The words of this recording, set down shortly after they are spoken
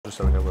Just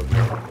so we know where we're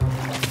going.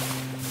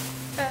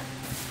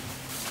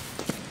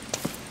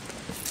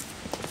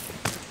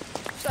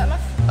 Is that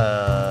enough?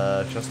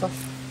 Just stuff.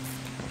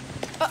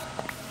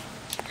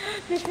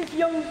 This is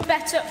young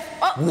better.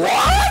 Oh.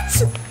 What?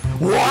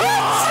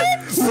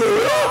 What?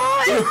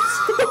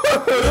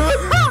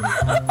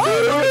 Oh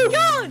my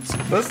god!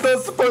 That's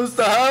not supposed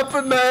to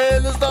happen,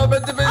 man. That's not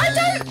meant to be. I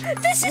don't.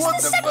 This is the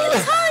second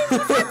time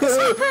we've had this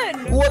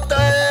happen. What the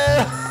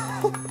hell?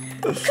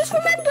 Because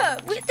remember,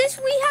 we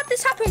had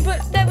this happen,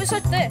 but there was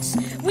like this.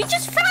 We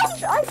just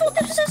found. I thought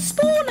this was a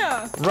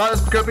spawner. Right,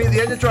 let's go be at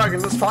the Ender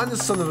Dragon. Let's find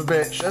this son of a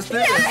bitch. Let's do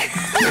this.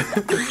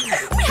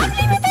 We haven't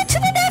even been to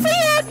the Nether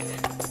yet.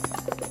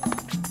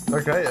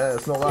 Okay,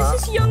 it's not that.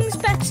 This is Young's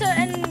better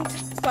end,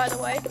 by the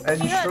way.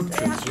 End Have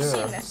structures, you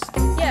seen this?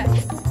 Yeah.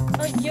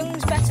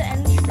 Young's better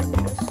end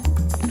structures.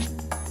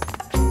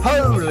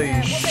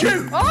 Holy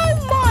shoot! Oh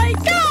my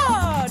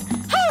god!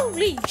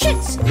 Holy shit!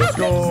 Let's How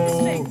go. big is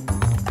this thing?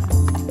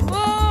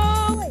 Whoa!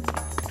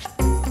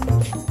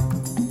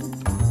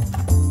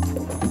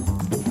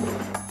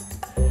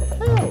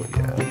 Hell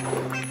yeah.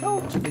 Hell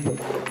to the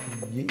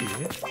yeah.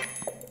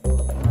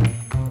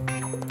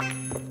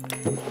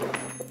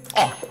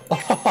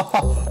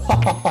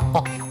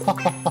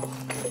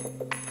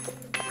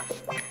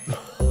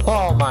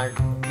 Oh my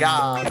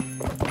god.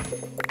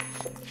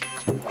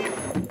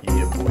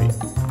 Yeah, boy.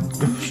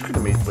 I'm just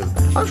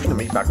gonna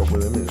meet back up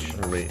with him. It's just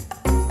gonna be.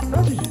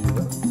 How did you do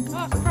that?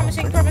 Oh,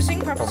 promising. Super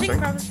promising.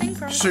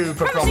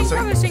 Super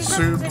promising.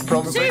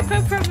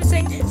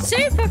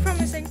 Super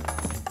promising.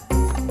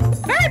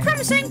 Very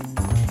promising.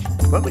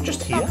 Weren't we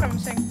just here? Not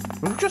promising.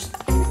 We were just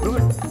here.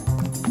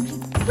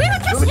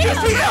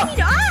 here.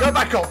 Go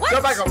back up. What?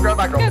 Go back up. Go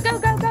back up. Go.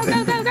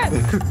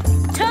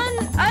 Turn,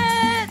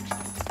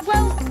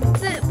 well,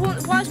 the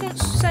wise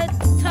once said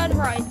turn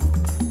right.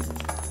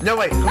 No,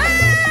 wait.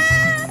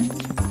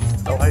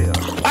 Oh, hey.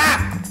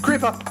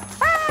 Creeper.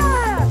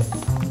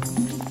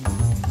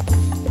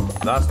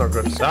 That's not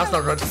good. That's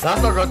not good.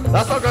 That's not good.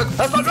 That's not good.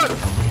 That's not good.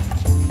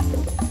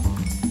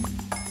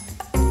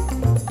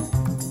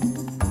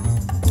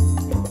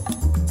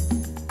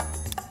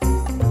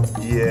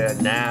 Yeah,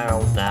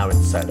 now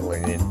it's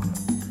settling in.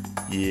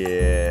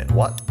 Yeah.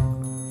 What?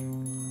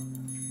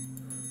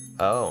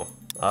 Oh.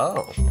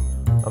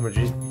 I'm a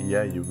G.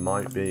 Yeah, you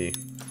might be.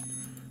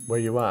 Where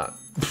you at?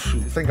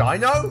 You think I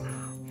know?